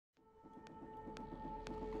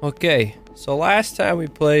Okay, so last time we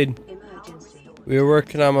played, we were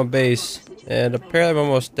working on my base, and apparently I'm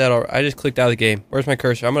almost dead. I just clicked out of the game. Where's my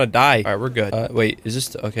cursor? I'm gonna die. Alright, we're good. Wait, is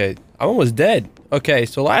this... Okay, I'm almost dead. Okay,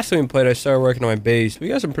 so last time we played, I started working on my base. We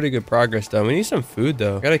got some pretty good progress done. We need some food,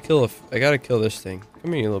 though. I gotta kill this thing.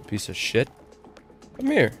 Come here, you little piece of shit. Come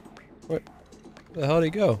here. Where the hell did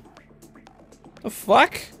he go? The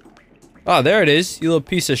fuck? Oh, there it is, you little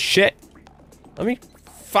piece of shit. Let me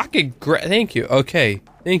fucking thank you. Okay.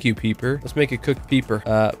 Thank you, Peeper. Let's make a cooked peeper.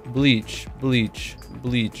 Bleach.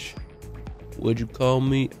 Would you call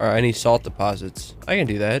me? Alright, I need salt deposits. I can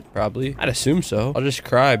do that, probably. I'd assume so. I'll just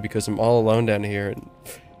cry because I'm all alone down here.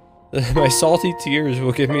 And my salty tears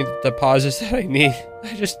will give me the deposits that I need.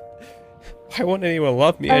 Why wouldn't anyone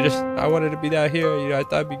love me? I wanted to be down here. You know, I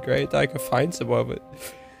thought it'd be great that I could find someone, but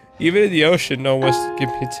even in the ocean, no one wants to give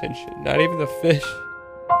me attention. Not even the fish.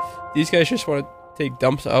 These guys just want to take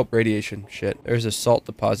dumps out. Radiation shit. There's the salt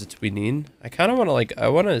deposits we need. I kind of want to I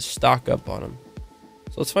want to stock up on them.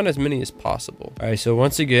 So let's find as many as possible. All right, so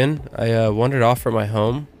once again, I wandered off from my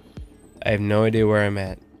home. I have no idea where I'm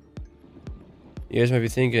at. You guys might be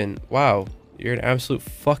thinking, wow, you're an absolute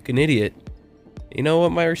fucking idiot. You know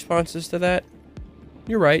what my response is to that?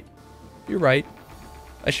 You're right. You're right.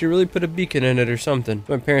 I should really put a beacon in it or something.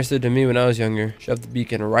 My parents did to me when I was younger. Shoved the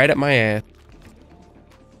beacon right up my ass.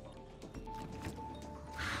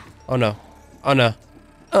 Oh no. Oh no.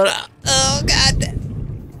 Oh no. Oh god.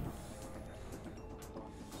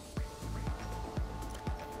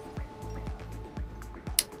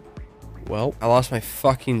 Well, I lost my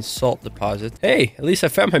fucking salt deposit. Hey, at least I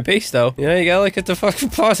found my base though. You know, you gotta look at the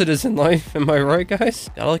fucking positives in life. Am I right, guys?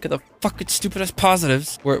 Gotta look at the fucking stupidest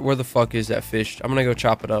positives. Where the fuck is that fish? I'm gonna go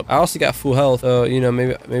chop it up. I also got full health, so you know,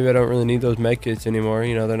 maybe I don't really need those med kits anymore.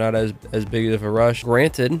 You know, they're not as big of a rush.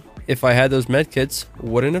 Granted, if I had those med kits,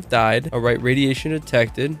 wouldn't have died. All right, radiation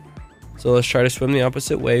detected. So let's try to swim the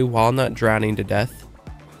opposite way while not drowning to death.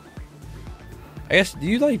 I guess, do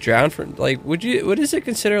you like drown for, like, what is it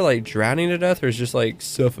considered like drowning to death, or is it just like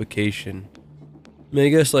suffocation? I mean, I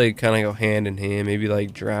guess like kind of go hand in hand. Maybe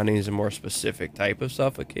like drowning is a more specific type of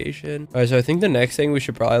suffocation. All right, so I think the next thing we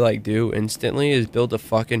should probably like do instantly is build a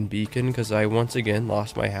fucking beacon, because I once again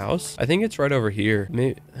lost my house. I think it's right over here.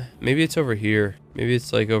 Maybe it's over here. Maybe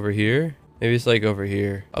it's like over here. Maybe it's like over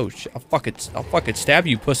here. Oh shit! I'll fucking stab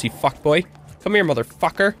you, pussy fuckboy. Come here,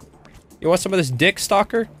 motherfucker. You want some of this dick,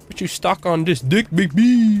 stalker? Put you stock on this dick,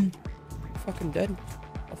 baby. Fucking dead.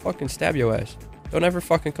 I'll fucking stab your ass. Don't ever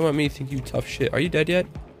fucking come at me think you tough shit. Are you dead yet?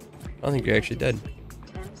 I don't think you're actually dead.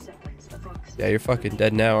 Yeah, you're fucking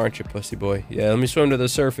dead now, aren't you, pussy boy? Yeah, let me swim to the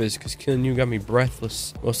surface, because killing you got me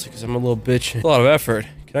breathless. Mostly because I'm a little bitch. It's a lot of effort.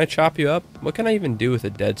 Can I chop you up? What can I even do with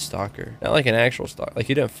a dead stalker? Not like an actual stalker. Like,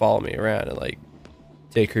 he didn't follow me around and, like,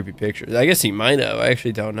 take creepy pictures. I guess he might have. I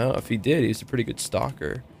actually don't know. If he did, he's a pretty good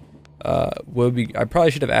stalker. I probably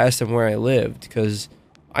should have asked him where I lived, because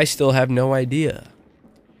I still have no idea.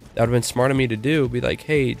 That would have been smart of me to do. Be like,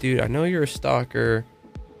 hey, dude, I know you're a stalker.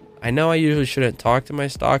 I know I usually shouldn't talk to my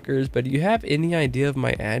stalkers, but do you have any idea of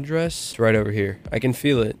my address? It's right over here. I can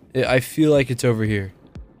feel it. I feel like it's over here.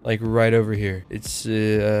 Like right over here. It's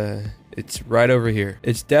right over here.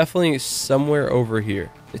 It's definitely somewhere over here.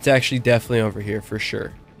 It's actually definitely over here for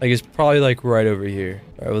sure. Like, it's probably like right over here.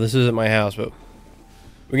 All right, well, this isn't my house, but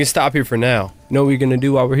we can stop here for now. You know what we're gonna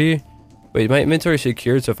do while we're here? Wait, my inventory is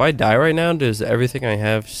secured, so if I die right now, does everything I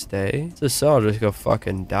have stay? So I'll just go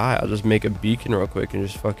fucking die. I'll just make a beacon real quick and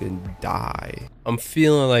just fucking die. I'm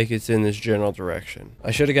feeling like it's in this general direction.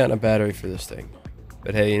 I should have gotten a battery for this thing.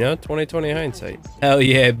 But hey, you know, 20/20 hindsight. Hell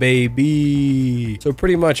yeah, baby. So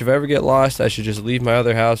pretty much, if I ever get lost, I should just leave my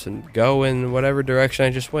other house and go in whatever direction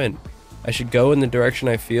I just went. I should go in the direction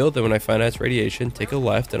I feel, then when I find out it's radiation, take a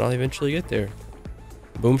left, and I'll eventually get there.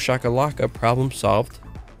 Boom shakalaka, problem solved.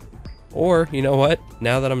 Or, you know what?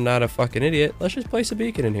 Now that I'm not a fucking idiot, let's just place a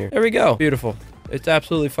beacon in here. There we go. Beautiful. It's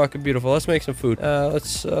absolutely fucking beautiful. Let's make some food.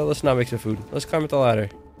 Let's not make some food. Let's climb up the ladder.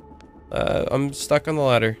 I'm stuck on the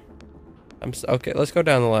ladder. Okay, let's go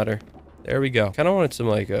down the ladder. There we go. Kind of wanted some,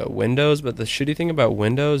 like, windows, but the shitty thing about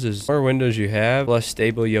windows is the more windows you have, less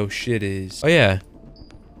stable your shit is. Oh, yeah.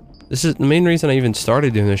 This is the main reason I even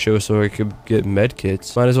started doing this show, so I could get med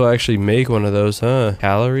kits. Might as well actually make one of those, huh?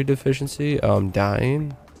 Calorie deficiency? Oh, I'm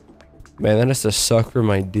dying. Man, that has to suck for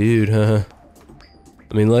my dude, huh?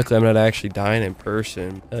 I mean, luckily I'm not actually dying in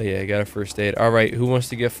person. Oh yeah, I got a first aid. Alright, who wants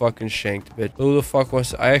to get fucking shanked, bitch? Who the fuck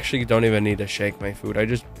wants to... I actually don't even need to shank my food. I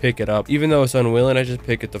just pick it up. Even though it's unwilling, I just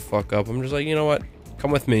pick it the fuck up. I'm just like, you know what?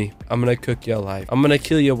 Come with me. I'm gonna cook you alive. I'm gonna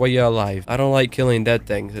kill you while you're alive. I don't like killing dead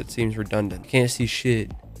things. It seems redundant. Can't see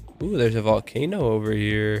shit. Ooh, there's a volcano over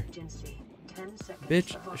here.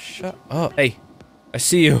 Bitch, shut up. Hey, I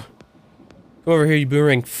see you. Come over here, you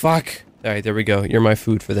boomerang. Fuck. Alright, there we go. You're my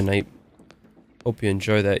food for the night. Hope you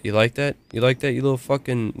enjoy that. You like that? You like that, you little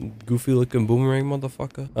fucking goofy looking boomerang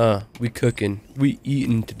motherfucker? We cooking. We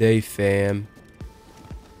eating today, fam.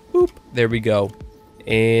 Boop. There we go.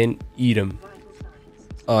 And eat them.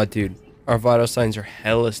 Oh, dude. Our vital signs are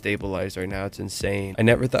hella stabilized right now. It's insane. I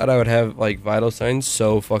never thought I would have, like, vital signs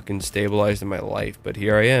so fucking stabilized in my life. But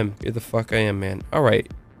here I am. Here the fuck I am, man.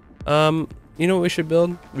 Alright. You know what we should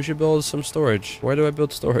build? We should build some storage. Where do I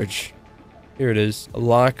build storage? Here it is. A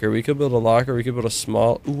locker. We could build a locker. We could build a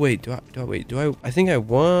small... Ooh, wait. I think I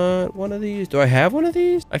want one of these. Do I have one of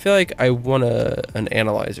these? I feel like I want an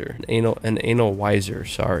analyzer. An analyzer.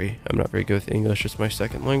 Sorry. I'm not very good with English. It's my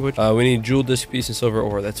second language. We need jewel disc piece and silver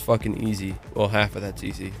ore. That's fucking easy. Well, half of that's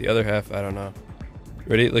easy. The other half, I don't know.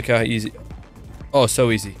 Ready? Look how easy... Oh,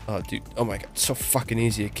 so easy. Oh, dude. Oh my god. So fucking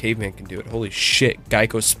easy. A caveman can do it. Holy shit.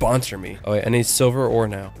 Geico sponsor me. Oh, wait. I need silver ore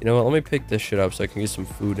now. You know what? Let me pick this shit up so I can get some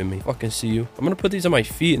food in me. Fucking see you. I'm gonna put these on my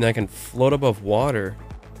feet and I can float above water.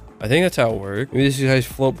 I think that's how it works. Maybe these guys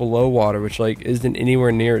float below water, which, like, isn't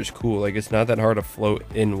anywhere near as cool. Like, it's not that hard to float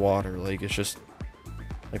in water. Like, it's just...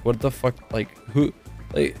 Like, what the fuck? Like, who...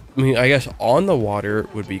 Like, I mean, I guess on the water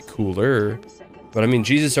would be cooler. But, I mean,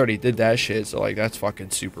 Jesus already did that shit. So, like, that's fucking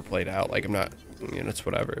super played out. Like, I'm not... You know, it's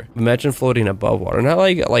whatever. Imagine floating above water. Not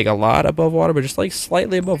like a lot above water, but just like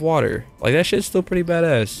slightly above water. Like that shit's still pretty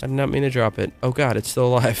badass. I did not mean to drop it. Oh god, it's still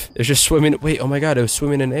alive. It's just swimming. Wait, oh my god, it was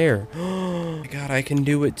swimming in air. Oh my god, I can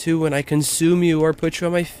do it too when I consume you or put you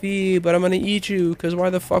on my feet, but I'm gonna eat you. Cause why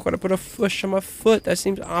the fuck would I put a fish on my foot? That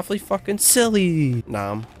seems awfully fucking silly.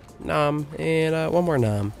 Nom. Nom. And one more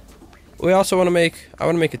nom. We also want to make, I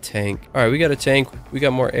want to make a tank. All right, we got a tank. We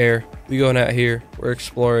got more air. We going out here. We're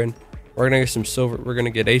exploring. We're gonna get some silver. We're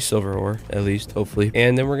gonna get a silver ore, at least, hopefully.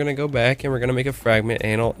 And then we're gonna go back and we're gonna make a fragment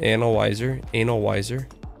analyzer. And when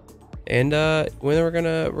we're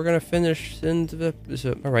gonna finish into the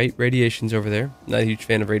all right, radiation's over there. Not a huge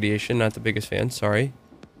fan of radiation, not the biggest fan, sorry.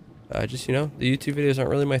 Just, you know, the YouTube videos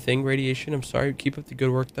aren't really my thing, radiation. I'm sorry. Keep up the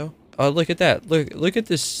good work though. Oh, look at that. Look at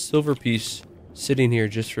this silver piece sitting here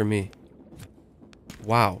just for me.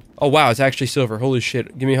 Wow. Oh wow, it's actually silver. Holy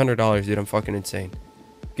shit. Give me $100, dude. I'm fucking insane.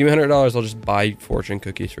 Give me $100, I'll just buy fortune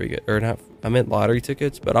cookies for you guys. Or not, I meant lottery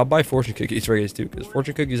tickets, but I'll buy fortune cookies for you guys too, because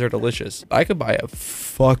fortune cookies are delicious. I could buy a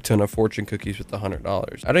fuck ton of fortune cookies with the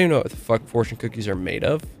 $100. I don't even know what the fuck fortune cookies are made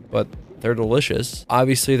of, but they're delicious.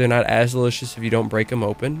 Obviously, they're not as delicious if you don't break them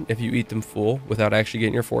open, if you eat them full without actually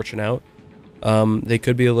getting your fortune out. They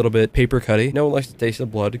could be a little bit paper cutty. No one likes the taste of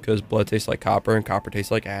blood, because blood tastes like copper, and copper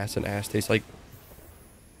tastes like ass, and ass tastes like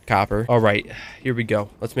copper. All right, here we go.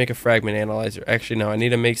 Let's make a fragment analyzer. Actually, no, I need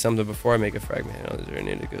to make something before I make a fragment analyzer. I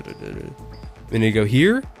need to go we need to go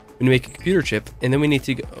here. We need to make a computer chip, and then we need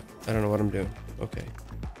to go. Oh, I don't know what I'm doing. Okay.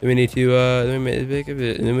 Then we need to then we make a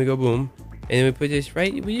bit, and then we go boom, and then we put this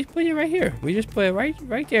right. We just put it right here. We just put it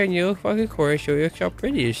right there in your fucking corner. Show you how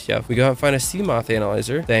pretty this stuff. We go out and find a sea moth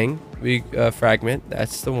analyzer thing. We fragment.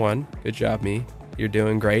 That's the one. Good job, me. You're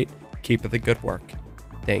doing great. Keep up the good work.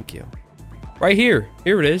 Thank you. Right here.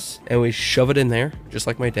 Here it is. And we shove it in there, just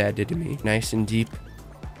like my dad did to me. Nice and deep.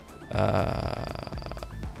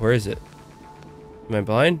 Where is it? Am I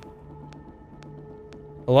blind?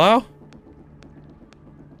 Hello?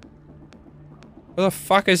 Where the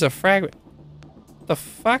fuck is a fragment? What the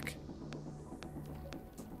fuck?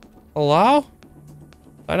 Hello?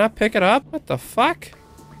 Did I not pick it up? What the fuck?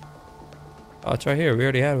 Oh, it's right here. We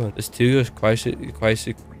already had one. This too is quite.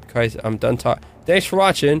 I'm done talking. Thanks for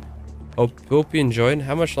watching. Hope you enjoyed.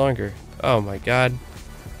 How much longer? Oh my god.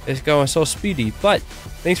 It's going so speedy. But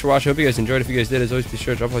thanks for watching. Hope you guys enjoyed. If you guys did, as always, be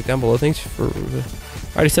sure to drop a like down below. Thanks for...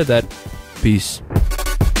 I already said that. Peace.